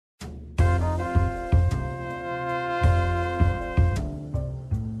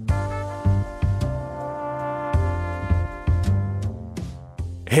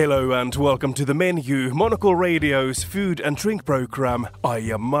Hello and welcome to The Menu, Monocle Radio's food and drink program. I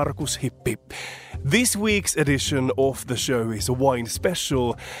am Markus Hippi. This week's edition of the show is a wine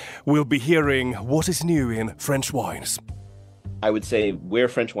special. We'll be hearing what is new in French wines. I would say where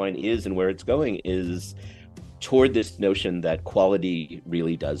French wine is and where it's going is toward this notion that quality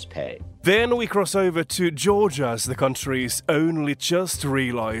really does pay. Then we cross over to Georgia as the country is only just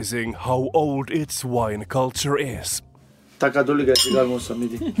realizing how old its wine culture is. In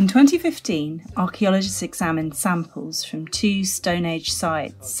 2015, archaeologists examined samples from two Stone Age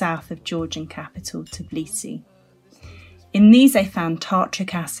sites south of Georgian capital Tbilisi. In these they found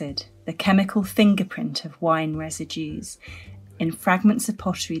tartric acid, the chemical fingerprint of wine residues, in fragments of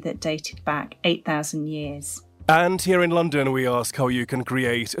pottery that dated back 8,000 years. And here in London we ask how you can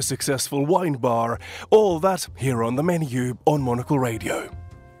create a successful wine bar. All that here on The Menu on Monocle Radio.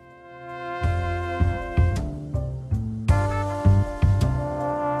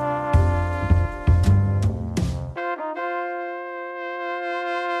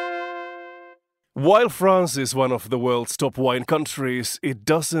 While France is one of the world's top wine countries, it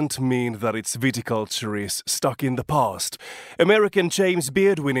doesn't mean that its viticulture is stuck in the past. American James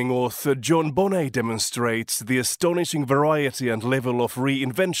Beard-winning author John Bonnet demonstrates the astonishing variety and level of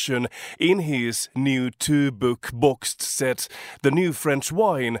reinvention in his new two-book boxed set, The New French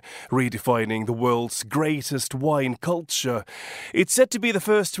Wine, Redefining the World's Greatest Wine Culture. It's said to be the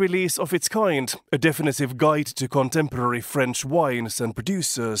first release of its kind, a definitive guide to contemporary French wines and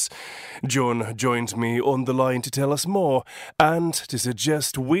producers. John joined me on the line to tell us more and to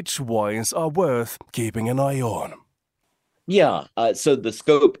suggest which wines are worth keeping an eye on. Yeah, so the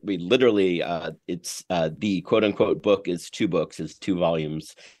scope, it's the quote-unquote book is two books, is 2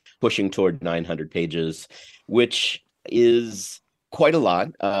 volumes, pushing toward 900 pages, which is quite a lot,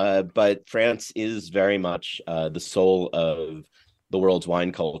 but France is very much the soul of the world's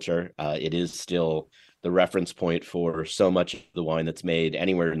wine culture. It is still the reference point for so much of the wine that's made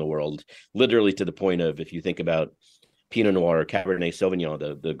anywhere in the world, literally to the point of, if you think about Pinot Noir, Cabernet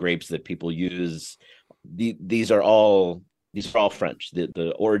Sauvignon, the grapes that people use, these are all French.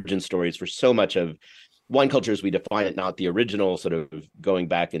 The origin stories for so much of wine culture as we define it, not the original sort of going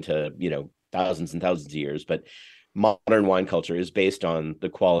back into, thousands and thousands of years, but modern wine culture is based on the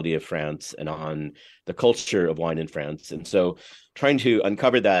quality of France and on the culture of wine in France. And so trying to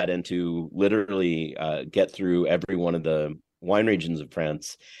uncover that and to literally get through every one of the wine regions of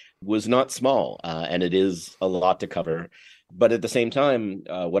France was not small, and it is a lot to cover. But at the same time,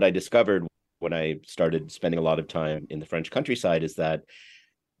 what I discovered when I started spending a lot of time in the French countryside is that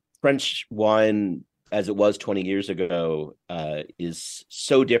French wine, as it was 20 years ago, is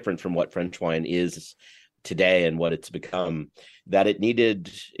so different from what French wine is today and what it's become, that it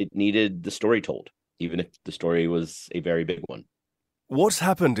needed the story told, even if the story was a very big one. What's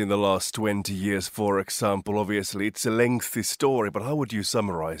happened in the last 20 years, for example? Obviously, it's a lengthy story, but how would you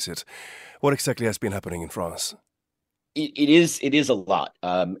summarize it? What exactly has been happening in France? It is a lot.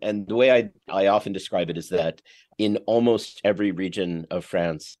 And the way I often describe it is that in almost every region of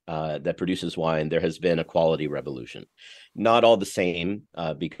France that produces wine, there has been a quality revolution. Not all the same,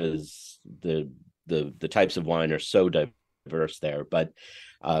 because the types of wine are so diverse there, but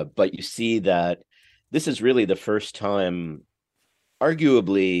you see that this is really the first time,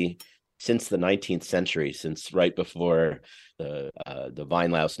 arguably since the 19th century, since right before the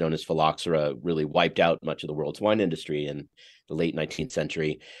vine louse known as phylloxera really wiped out much of the world's wine industry in the late 19th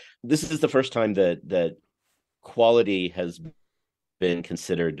century. This is the first time that quality has been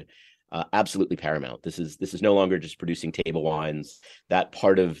considered absolutely paramount. This is no longer just producing table wines. That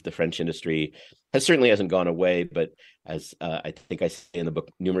part of the French industry hasn't gone away, but as I think I say in the book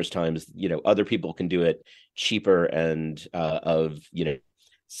numerous times, other people can do it cheaper and of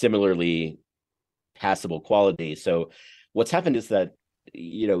similarly passable quality. So what's happened is that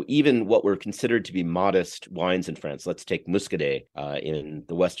even what were considered to be modest wines in France, let's take Muscadet in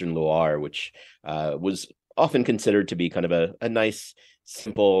the Western Loire, which was often considered to be kind of a nice,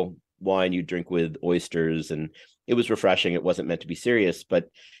 simple wine you drink with oysters, and it was refreshing. It wasn't meant to be serious, but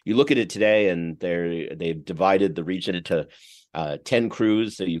you look at it today and they've divided the region into 10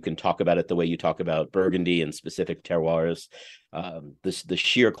 crus, so you can talk about it the way you talk about Burgundy and specific terroirs. The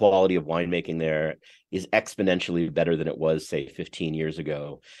sheer quality of winemaking there is exponentially better than it was, say, 15 years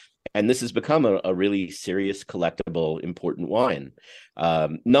ago. And this has become a really serious, collectible, important wine.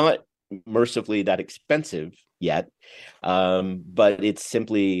 Not mercifully that expensive yet, but it's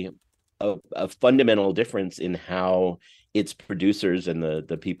simply a fundamental difference in how its producers and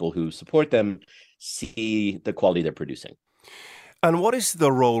the people who support them see the quality they're producing. And what is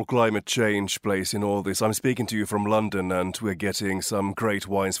the role climate change plays in all this? I'm speaking to you from London, and we're getting some great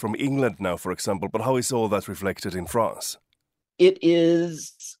wines from England now, for example. But how is all that reflected in France? It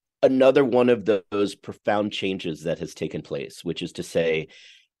is another one of those profound changes that has taken place, which is to say,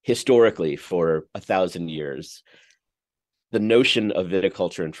 historically, for 1,000 years, the notion of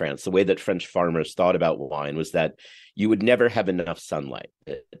viticulture in France, the way that French farmers thought about wine, was that you would never have enough sunlight,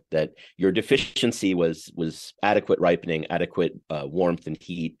 that your deficiency was adequate ripening, adequate warmth and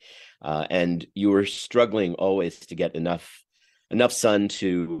heat, and you were struggling always to get enough sun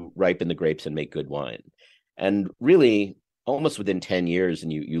to ripen the grapes and make good wine. And really, almost within 10 years,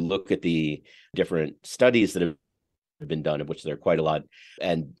 and you look at the different studies that have been done, of which there are quite a lot,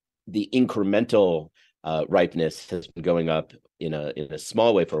 and the incremental ripeness has been going up in a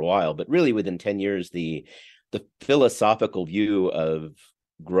small way for a while, but really within 10 years, the philosophical view of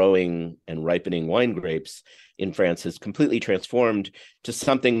growing and ripening wine grapes in France has completely transformed to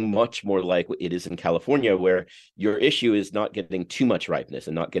something much more like it is in California, where your issue is not getting too much ripeness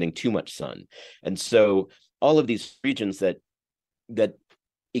and not getting too much sun. And so all of these regions that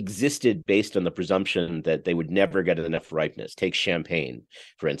existed based on the presumption that they would never get enough ripeness. Take Champagne,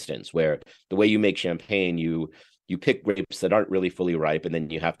 for instance, where the way you make Champagne, you pick grapes that aren't really fully ripe, and then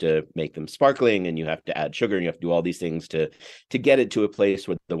you have to make them sparkling, and you have to add sugar, and you have to do all these things to get it to a place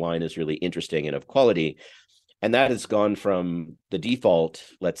where the wine is really interesting and of quality. And that has gone from the default,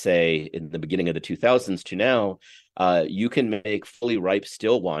 let's say, in the beginning of the 2000s to now. You can make fully ripe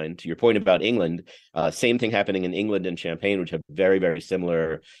still wine. To your point about England, same thing happening in England and Champagne, which have very, very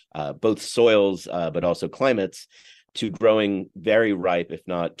similar both soils, but also climates, to growing very ripe, if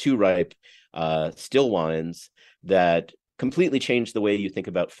not too ripe, still wines that completely change the way you think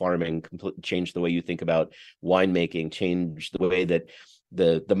about farming, change the way you think about winemaking, change the way that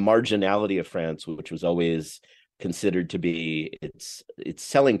the marginality of France, which was always considered to be its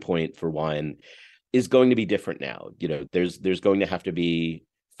selling point for wine, is going to be different now. There's going to have to be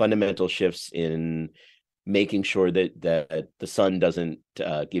fundamental shifts in making sure that the sun doesn't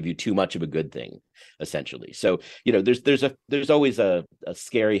give you too much of a good thing, essentially. So there's always a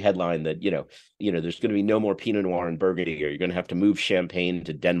scary headline that there's going to be no more Pinot Noir and Burgundy, or you're going to have to move Champagne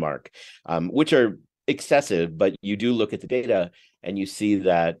to Denmark, which are excessive. But you do look at the data and you see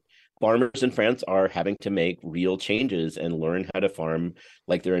that farmers in France are having to make real changes and learn how to farm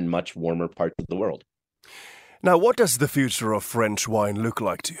like they're in much warmer parts of the world. Now, what does the future of French wine look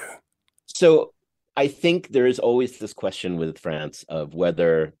like to you? So I think there is always this question with France of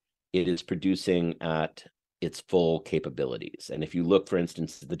whether it is producing at its full capabilities. And if you look, for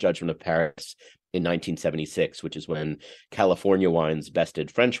instance, at the Judgment of Paris in 1976, which is when California wines bested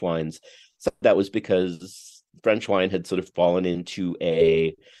French wines, so that was because French wine had sort of fallen into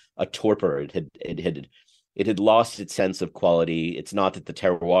a torpor. It had lost its sense of quality. It's not that the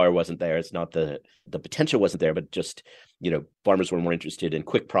terroir wasn't there. It's not the potential wasn't there, but just, farmers were more interested in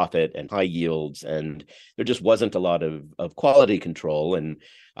quick profit and high yields. And there just wasn't a lot of quality control. And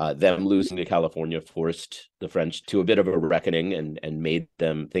them losing to California forced the French to a bit of a reckoning and made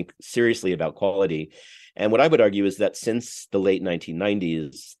them think seriously about quality. And what I would argue is that since the late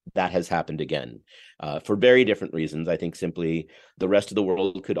 1990s, that has happened again, for very different reasons. I think simply the rest of the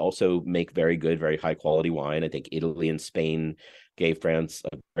world could also make very good, very high quality wine. I think Italy and Spain gave France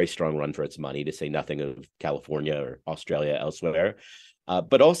a very strong run for its money, to say nothing of California or Australia elsewhere.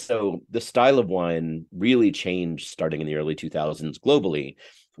 But also the style of wine really changed starting in the early 2000s globally,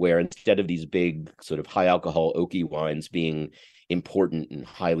 where instead of these big sort of high alcohol oaky wines being important and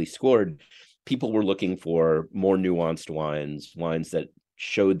highly scored, people were looking for more nuanced wines that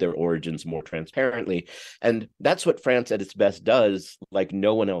showed their origins more transparently. And that's what France at its best does, like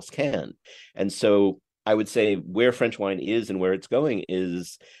no one else can. And so I would say where French wine is and where it's going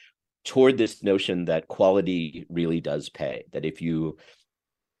is toward this notion that quality really does pay, that if you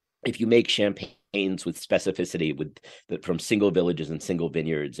make champagnes with specificity, from single villages and single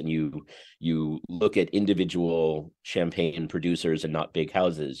vineyards, and you look at individual champagne producers and not big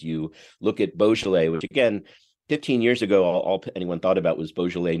houses, you look at Beaujolais, which again, 15 years ago, all anyone thought about was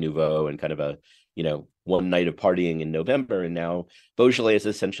Beaujolais Nouveau and kind of a one night of partying in November. And now Beaujolais is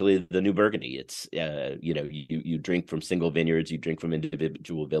essentially the new Burgundy. It's you drink from single vineyards, you drink from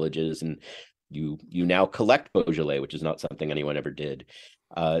individual villages, and you now collect Beaujolais, which is not something anyone ever did.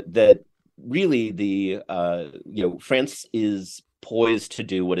 That really France is poised to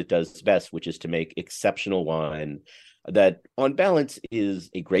do what it does best, which is to make exceptional wine that on balance is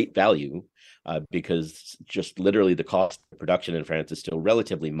a great value, because just literally the cost of production in France is still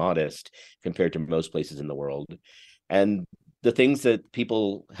relatively modest compared to most places in the world. And the things that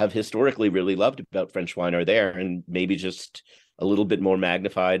people have historically really loved about French wine are there, and maybe just a little bit more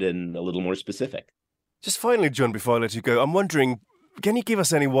magnified and a little more specific. Just finally, John, before I let you go, I'm wondering, can you give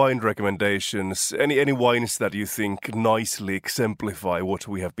us any wine recommendations, any wines that you think nicely exemplify what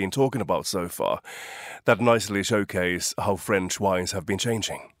we have been talking about so far, that nicely showcase how French wines have been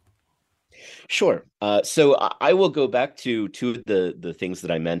changing? Sure. So I will go back to two of the things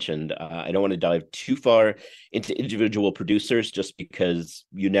that I mentioned. I don't want to dive too far into individual producers just because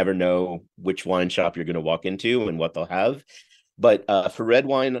you never know which wine shop you're going to walk into and what they'll have. But for red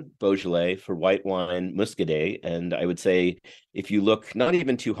wine, Beaujolais, for white wine, Muscadet, and I would say if you look not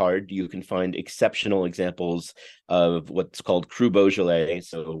even too hard, you can find exceptional examples of what's called Cru Beaujolais,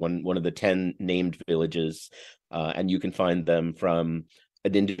 so one of the 10 named villages, and you can find them from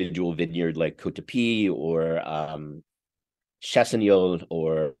an individual vineyard like Côte-de-Pie or Chassagnol,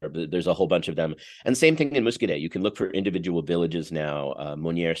 or there's a whole bunch of them. And same thing in Muscadet. You can look for individual villages now,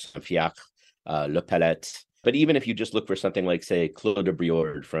 Monnières, Saint-Fiacre, Le Palette. But even if you just look for something like, say, Clos de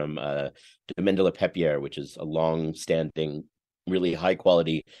Briord from Domaine de la Pépinière, which is a long-standing, really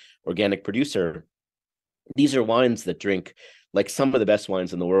high-quality organic producer, these are wines that drink like some of the best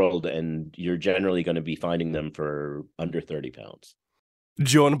wines in the world, and you're generally going to be finding them for under £30.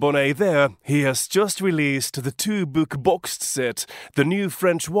 John Bonnet there. He has just released the 2-book boxed set, The New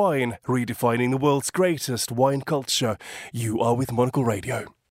French Wine, Redefining the World's Greatest Wine Culture. You are with Monocle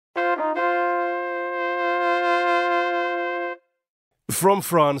Radio. From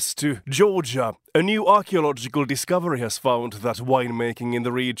France to Georgia, a new archaeological discovery has found that winemaking in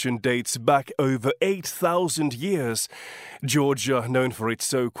the region dates back over 8,000 years. Georgia, known for its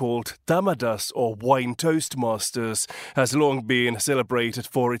so-called tamadas or wine toastmasters, has long been celebrated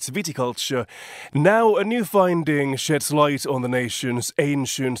for its viticulture. Now a new finding sheds light on the nation's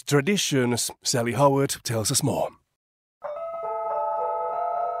ancient traditions. Sally Howard tells us more.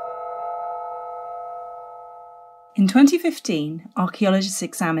 In 2015, archaeologists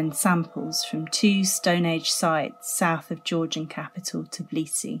examined samples from 2 Stone Age sites south of Georgian capital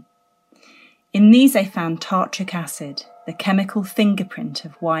Tbilisi. In these they found tartric acid, the chemical fingerprint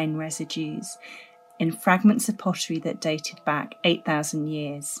of wine residues, in fragments of pottery that dated back 8,000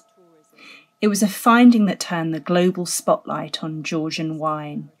 years. It was a finding that turned the global spotlight on Georgian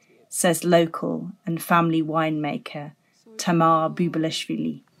wine, says local and family winemaker Tamar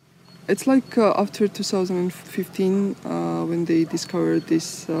Bubalashvili. It's like after 2015, when they discovered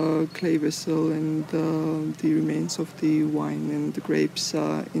this clay vessel and the remains of the wine and the grapes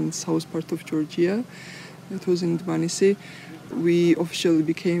in south part of Georgia. It was in Tbilisi. We officially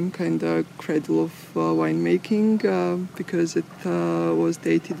became kind of cradle of winemaking because it was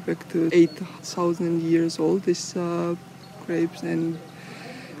dated back to 8,000 years old, this grapes and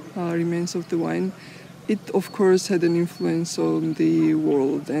remains of the wine. It, of course, had an influence on the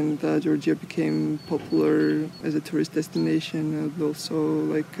world, and Georgia became popular as a tourist destination, and also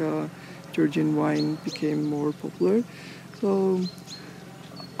like Georgian wine became more popular. So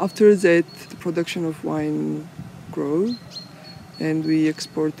after that, the production of wine grew, and we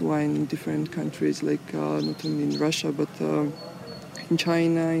export wine in different countries, like not only in Russia, but in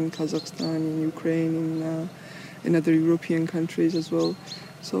China, in Kazakhstan, in Ukraine, in other European countries as well.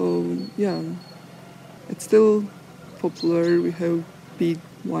 So, yeah. It's still popular. We have big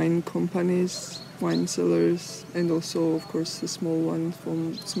wine companies, wine cellars, and also, of course, the small ones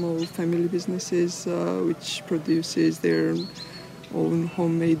from small family businesses which produces their own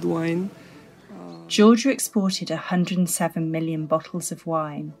homemade wine. Georgia exported 107 million bottles of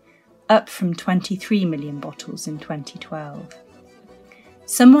wine, up from 23 million bottles in 2012.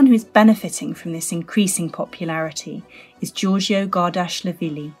 Someone who is benefiting from this increasing popularity is Giorgio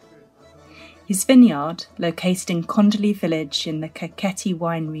Gardashvili. His vineyard, located in Kondali village in the Kakheti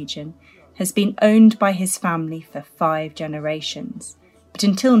wine region, has been owned by his family for 5 generations, but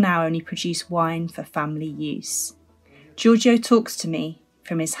until now only produced wine for family use. Giorgio talks to me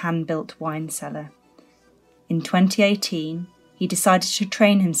from his hand-built wine cellar. In 2018, he decided to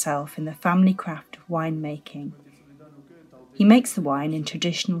train himself in the family craft of winemaking. He makes the wine in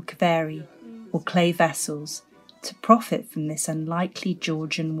traditional kaveri, or clay vessels, to profit from this unlikely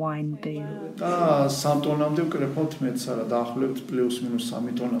Georgian wine boom.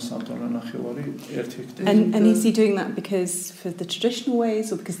 And is he doing that because for the traditional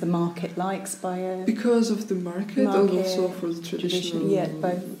ways or because the market likes bio? Because of the market and also for the traditional. Yeah,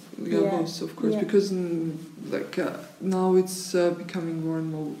 both. Both, of course, because now it's becoming more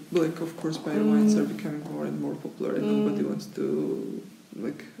and more, of course, bio wines are becoming more and more popular, and nobody wants to,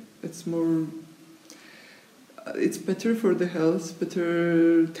 it's more. It's better for the health,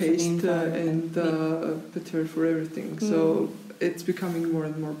 better taste, and better for everything. So it's becoming more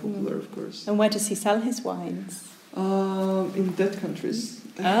and more popular, of course. And where does he sell his wines? In that countries.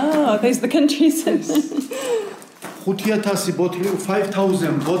 Oh, those are the countries. Yes. 5,000 bottle,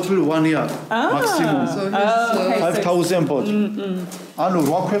 5,000 bottle 1 year maximum. So here's, 5,000 bottle. ანუ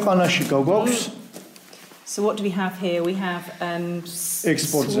რა ქვეყანაში გაგვაქვს? So what do we have here? We have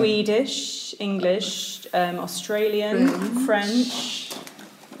Exports. Swedish, English, Australian, French.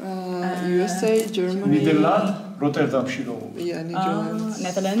 USA, Germany. Nidерланд, როტერდამში რო. Yeah, Netherlands.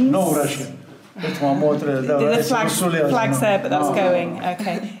 Netherlands. No, Russia. The flag's there, but that's going.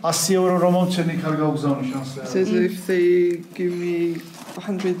 Okay. 100 euro რომ მომცენი ხარ გავგზავნი შანსი. Says if they give me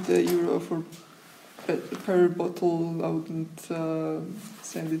 100 euro per bottle, I wouldn't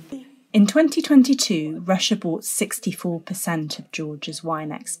send it. In 2022, Russia bought 64% of Georgia's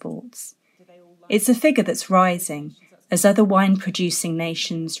wine exports. It's a figure that's rising as other wine-producing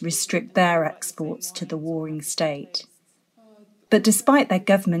nations restrict their exports to the warring state. But despite their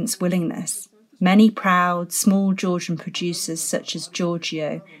government's willingness, many proud, small Georgian producers such as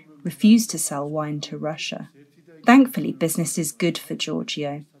Giorgio refuse to sell wine to Russia. Thankfully, business is good for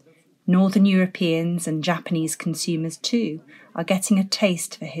Giorgio. Northern Europeans and Japanese consumers too are getting a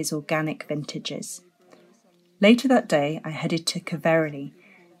taste for his organic vintages. Later that day, I headed to Kaverli,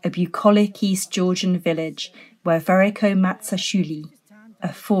 a bucolic East Georgian village where Veriko Matsashvili,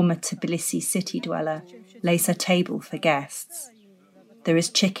 a former Tbilisi city dweller, lays her table for guests. There is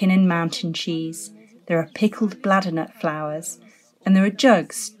chicken and mountain cheese, there are pickled bladdernut flowers, and there are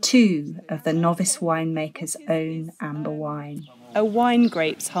jugs, too, of the novice winemaker's own amber wine. Are wine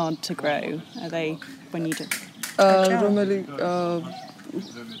grapes hard to grow? Are they when you do?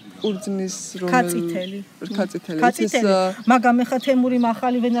 ურძნის ქაწითელი მაგრამ ეხა თემური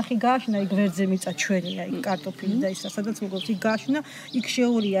მახალი ვენახი გააშნა იქ ვერძე მიწა ჩვენია იქ კარტოფილი და ისა სადაც მოგოც იქ გააშნა იქ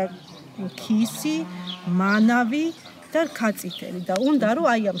შეურია ქისი მანავი და ქაწითელი და უნდა რომ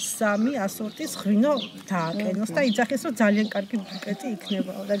აი ამ სამი ასორტის ღვინო დააკენოს და იძახეს რომ ძალიან კარგი ბუკეტი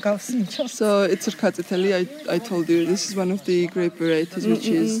იქნებაო და გავსინჯოს. So it's ქაწითელი. I told you this is one of the grape varieties which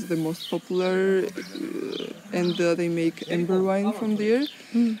is the most popular and they make amber wine from there.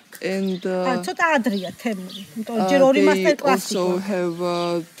 And ცოტა ადრია თემური. They also have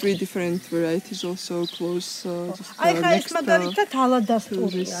 3 different varieties also close just next to this house.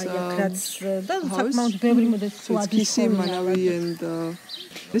 Manavi and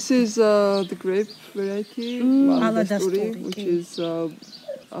this is the grape variety Maladasturi, which is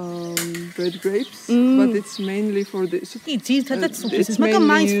red grapes, but it's mainly for the it's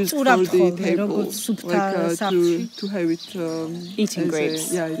mainly used for the table, like to have it eating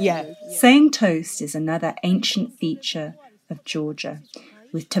grapes. Saying toast is another ancient feature of Georgia,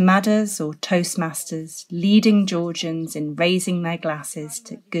 with tomadas or toastmasters leading Georgians in raising their glasses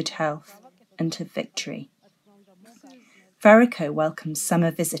to good health and to victory. Veriko welcomes summer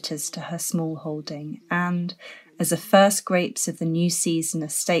visitors to her small holding and, as the first grapes of the new season are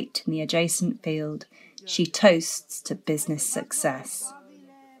staked in the adjacent field, she toasts to business success.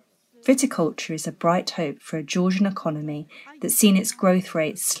 Viticulture is a bright hope for a Georgian economy that's seen its growth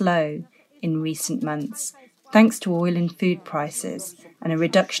rate slow in recent months, thanks to oil and food prices and a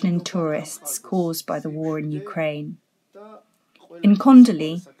reduction in tourists caused by the war in Ukraine. In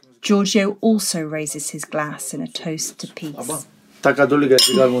Kondali, Giorgio also raises his glass in a toast to peace.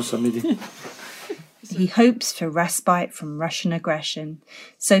 He hopes for respite from Russian aggression,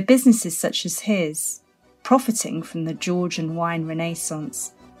 so businesses such as his, profiting from the Georgian wine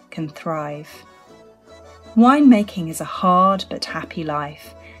renaissance, can thrive. Winemaking is a hard but happy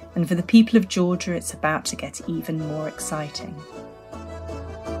life, and for the people of Georgia it's about to get even more exciting.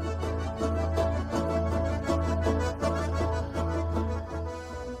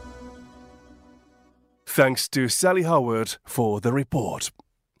 Thanks to Sally Howard for the report.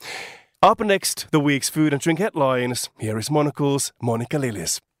 Up next, the week's food and drink headlines. Here is Monocle's Monica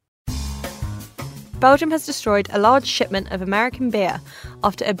Lillis. Belgium has destroyed a large shipment of American beer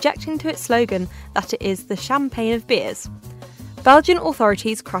after objecting to its slogan that it is the champagne of beers. Belgian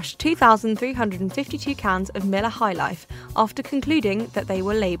authorities crushed 2,352 cans of Miller High Life after concluding that they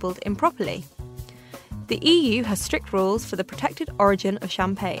were labelled improperly. The EU has strict rules for the protected origin of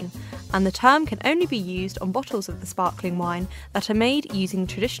champagne, and the term can only be used on bottles of the sparkling wine that are made using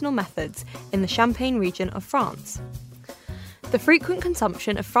traditional methods in the Champagne region of France. The frequent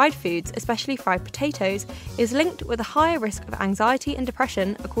consumption of fried foods, especially fried potatoes, is linked with a higher risk of anxiety and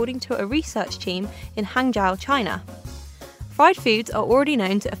depression, according to a research team in Hangzhou, China. Fried foods are already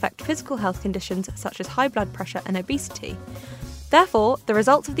known to affect physical health conditions such as high blood pressure and obesity. Therefore, the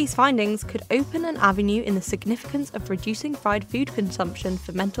results of these findings could open an avenue in the significance of reducing fried food consumption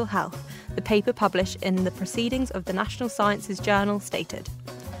for mental health, the paper published in the Proceedings of the National Sciences Journal stated.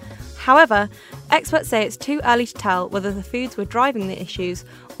 However, Experts say it's too early to tell whether the foods were driving the issues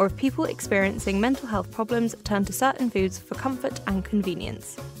or if people experiencing mental health problems turn to certain foods for comfort and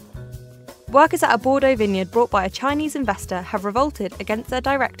convenience. Workers at a Bordeaux vineyard brought by a Chinese investor have revolted against their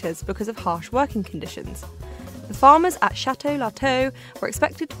directors because of harsh working conditions. The farmers at Chateau Lateau were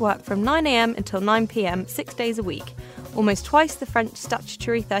expected to work from 9 a.m. until 9 p.m. 6 days a week, almost twice the French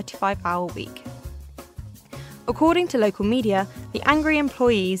statutory 35-hour week. According to local media, the angry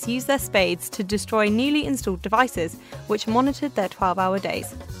employees used their spades to destroy newly installed devices which monitored their 12-hour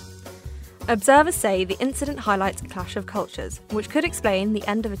days. Observers say the incident highlights a clash of cultures, which could explain the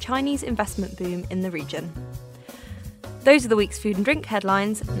end of a Chinese investment boom in the region. Those are the week's food and drink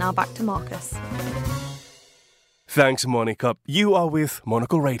headlines. Now back to Marcus. Thanks, Monica. You are with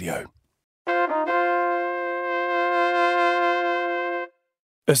Monocle Radio.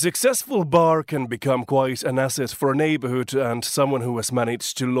 A successful bar can become quite an asset for a neighbourhood, and someone who has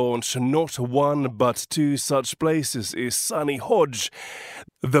managed to launch not one but two such places is Sunny Hodge.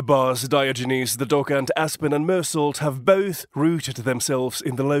 The bars Diogenes, The Dock and Aspen and Mersault have both rooted themselves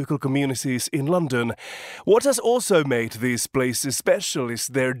in the local communities in London. What has also made these places special is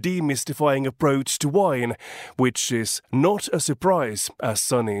their demystifying approach to wine, which is not a surprise, as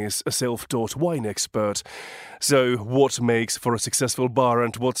Sunny is a self-taught wine expert. So what makes for a successful bar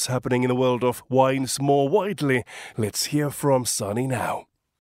and what's happening in the world of wines more widely? Let's hear from Sunny now.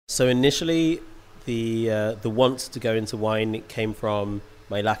 So initially, the want to go into wine came from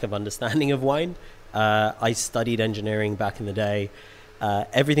my lack of understanding of wine. I studied engineering back in the day.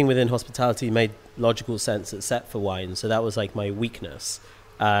 Everything within hospitality made logical sense except for wine. So that was like my weakness.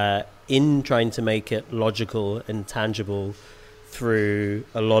 In trying to make it logical and tangible through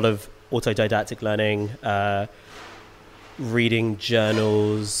a lot of autodidactic learning, reading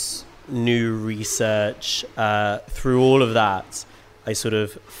journals, new research, through all of that, I sort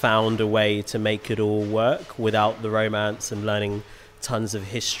of found a way to make it all work without the romance and learning tons of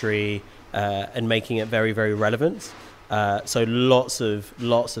history and making it very, very relevant. So lots of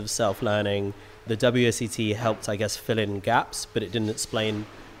self-learning. The WSET helped, I guess, fill in gaps, but it didn't explain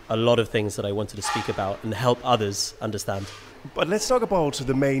a lot of things that I wanted to speak about and help others understand. But let's talk about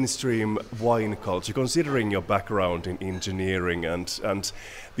the mainstream wine culture, considering your background in engineering and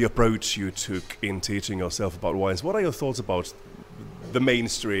the approach you took in teaching yourself about wines. What are your thoughts about the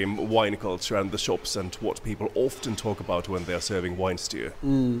mainstream wine culture and the shops and what people often talk about when they're serving wines to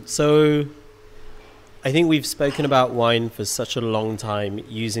you? So I think we've spoken about wine for such a long time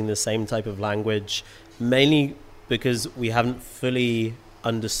using the same type of language, mainly because we haven't fully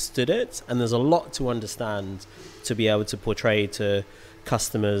understood it, and there's a lot to understand to be able to portray to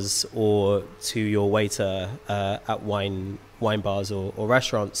customers or to your waiter at wine bars or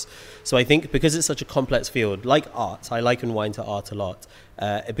restaurants. So I think because it's such a complex field, like art, I liken wine to art a lot,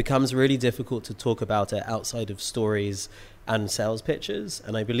 it becomes really difficult to talk about it outside of stories and sales pitches.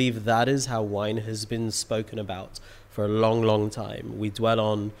 And I believe that is how wine has been spoken about for a long, long time. We dwell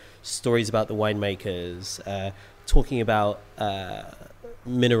on stories about the winemakers, talking about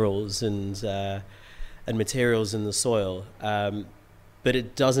minerals and materials in the soil, but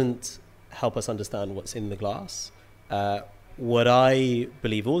it doesn't help us understand what's in the glass. What I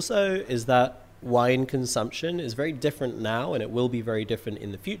believe also is that wine consumption is very different now, and it will be very different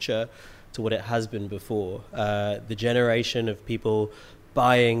in the future to what it has been before. The generation of people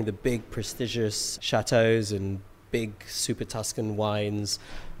buying the big prestigious chateaus and big super Tuscan wines,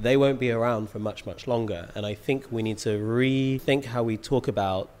 they won't be around for much, much longer. And I think we need to rethink how we talk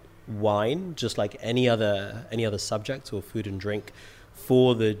about wine, just like any other subject or food and drink,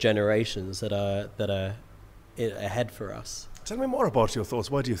 for the generations that are ahead for us. Tell me more about your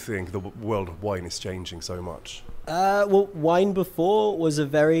thoughts. Why do you think the world of wine is changing so much? Well, wine before was a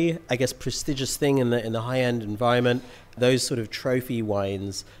very, I guess, prestigious thing in the high-end environment. Those sort of trophy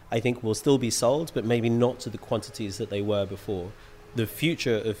wines, I think, will still be sold, but maybe not to the quantities that they were before. The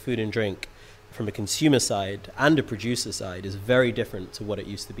future of food and drink from a consumer side and a producer side is very different to what it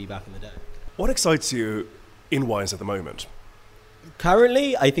used to be back in the day. What excites you in wines at the moment?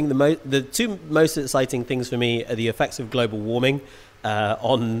 Currently, I think the two most exciting things for me are the effects of global warming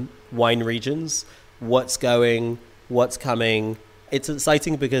on wine regions. What's going, what's coming. It's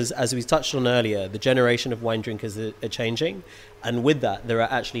exciting because, as we touched on earlier, the generation of wine drinkers are changing. And with that, there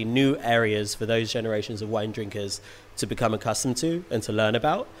are actually new areas for those generations of wine drinkers to become accustomed to and to learn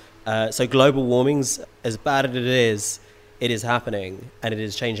about. So global warming's, as bad as it is happening, and it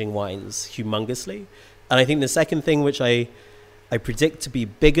is changing wines humongously. And I think the second thing, which I predict to be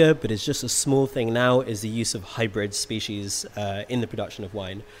bigger, but is just a small thing now, is the use of hybrid species in the production of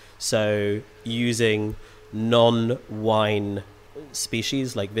wine. So using non-wine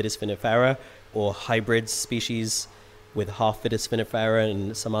species like Vitis vinifera or hybrid species with half Vitis vinifera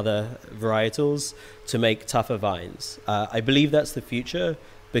and some other varietals to make tougher vines. I believe that's the future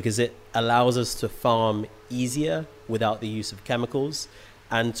because it allows us to farm easier without the use of chemicals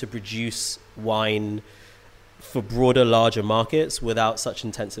and to produce wine for broader, larger markets without such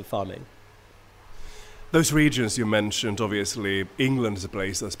intensive farming. Those regions you mentioned, obviously, England is a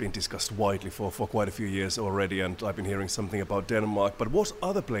place that's been discussed widely for quite a few years already, and I've been hearing something about Denmark. But what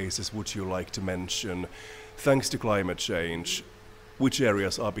other places would you like to mention, thanks to climate change? Which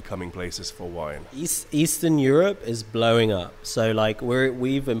areas are becoming places for wine? Eastern Europe is blowing up. So, like,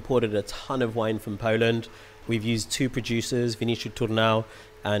 we've imported a ton of wine from Poland. We've used two producers, Vinici Turnau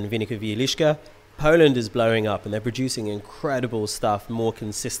and Vinica Wieliczka. Poland is blowing up, and they're producing incredible stuff more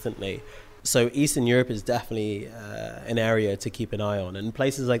consistently. So Eastern Europe is definitely an area to keep an eye on. And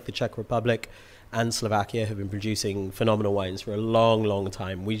places like the Czech Republic and Slovakia have been producing phenomenal wines for a long, long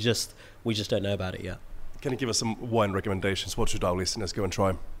time. We just don't know about it yet. Can you give us some wine recommendations? What should our listeners go and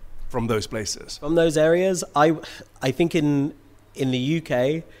try from those places? From those areas, I think in the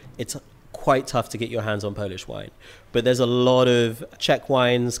UK, it's quite tough to get your hands on Polish wine. But there's a lot of Czech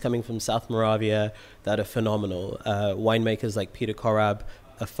wines coming from South Moravia that are phenomenal. Winemakers like Peter Korab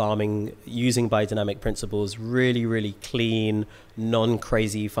are farming using biodynamic principles, really, really clean,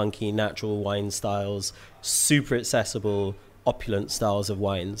 non-crazy, funky, natural wine styles, super accessible, opulent styles of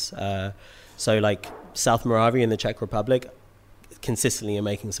wines. So like South Moravia in the Czech Republic consistently are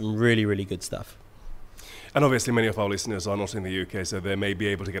making some really, really good stuff. And obviously many of our listeners are not in the UK, so they may be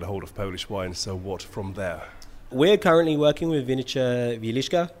able to get a hold of Polish wine. So what from there? We're currently working with Vinica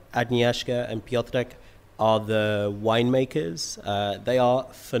Wieliczka, Agnieszka and Piotrek are the winemakers. They are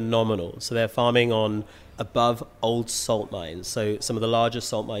phenomenal. So they're farming on above old salt mines. So some of the largest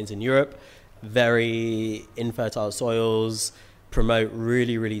salt mines in Europe, very infertile soils, promote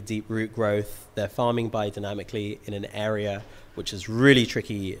really, really deep root growth. They're farming biodynamically in an area which is really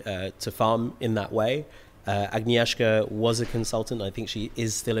tricky to farm in that way. Agnieszka was a consultant. I think she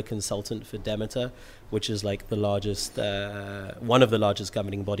is still a consultant for Demeter, which is like the largest, one of the largest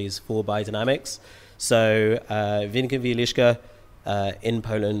governing bodies for biodynamics. So Vinica Wieliczka in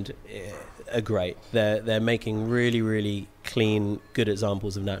Poland are great. They're making really, really clean, good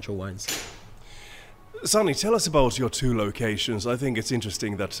examples of natural wines. Sunny, tell us about your two locations. I think it's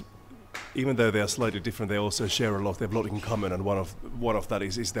interesting that even though they are slightly different, they also share a lot. They have a lot in common, and one of that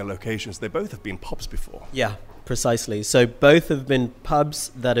is their locations. They both have been pubs before. Yeah, precisely. So both have been pubs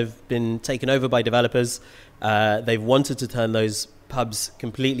that have been taken over by developers. They've wanted to turn those pubs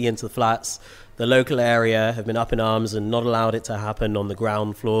completely into flats. The local area have been up in arms and not allowed it to happen on the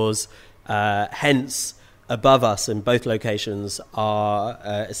ground floors. Hence, above us in both locations are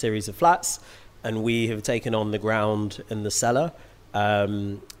a series of flats, and we have taken on the ground in the cellar.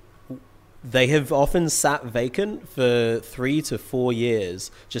 They have often sat vacant for 3 to 4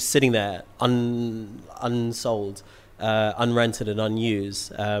 years, just sitting there, unsold, unrented and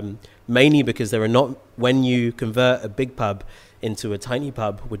unused, mainly because there are not, when you convert a big pub into a tiny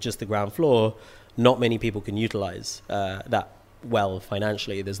pub with just the ground floor, not many people can utilize that well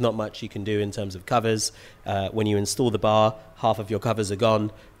financially. There's not much you can do in terms of covers. When you install the bar, half of your covers are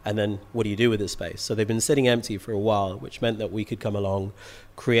gone, and then what do you do with this space? So they've been sitting empty for a while, which meant that we could come along,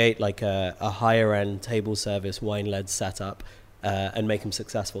 create like a higher end table service wine-led setup and make them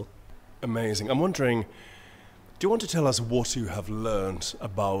successful. Amazing. I'm wondering, do you want to tell us what you have learned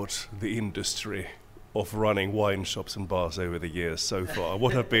about the industry of running wine shops and bars over the years so far?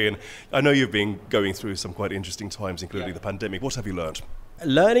 What have been, I know you've been going through some quite interesting times, including the pandemic. What have you learned?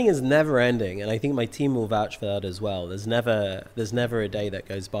 Learning is never ending, and I think my team will vouch for that as well. There's never a day that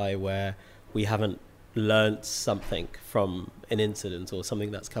goes by where we haven't learned something from an incident or something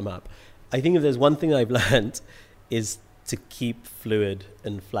that's come up. I think if there's one thing I've learned is to keep fluid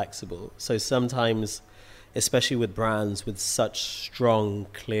and flexible. So sometimes, especially with brands with such strong,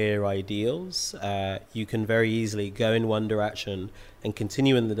 clear ideals, you can very easily go in one direction and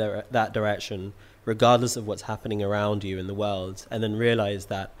continue in that direction, regardless of what's happening around you in the world, and then realize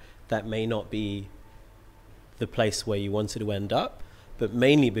that that may not be the place where you wanted to end up, but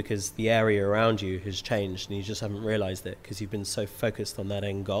mainly because the area around you has changed and you just haven't realized it because you've been so focused on that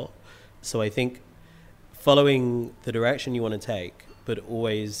end goal. So I think following the direction you want to take, but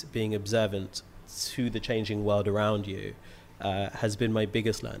always being observant to the changing world around you has been my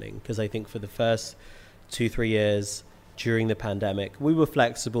biggest learning, because I think for the first 2-3 years during the pandemic, we were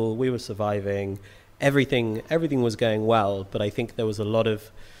flexible, we were surviving, everything was going well, but I think there was a lot of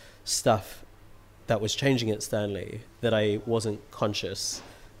stuff that was changing externally that I wasn't conscious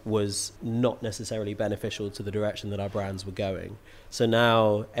was not necessarily beneficial to the direction that our brands were going. So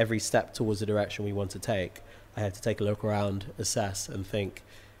now every step towards the direction we want to take, I have to take a look around, assess and think,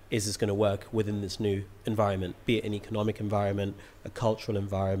 is this going to work within this new environment, be it an economic environment, a cultural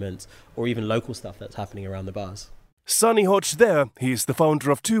environment, or even local stuff that's happening around the bars. Sonny Hodge there. He's the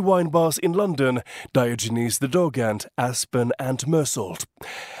founder of 2 wine bars in London, Diogenes the Dog and Aspen and Mersault.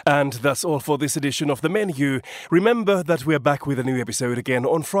 And that's all for this edition of The Menu. Remember that we're back with a new episode again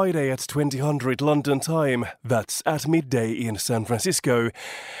on Friday at 2000 London time. That's at midday in San Francisco.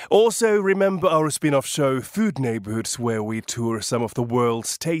 Also remember our spin-off show Food Neighborhoods, where we tour some of the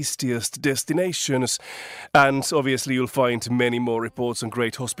world's tastiest destinations. And obviously you'll find many more reports on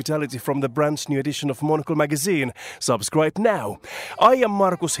great hospitality from the brand new edition of Monocle magazine. Subscribe now. I am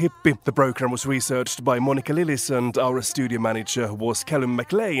Markus Hippi. The program was researched by Monica Lillis and our studio manager was Callum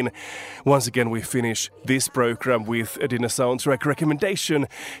McLean. Once again, we finish this program with a dinner soundtrack recommendation.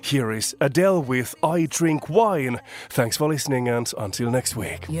 Here is Adele with I Drink Wine. Thanks for listening and until next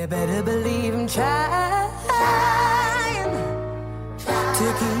week. You better believe I'm trying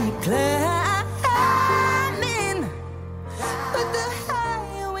to keep clear.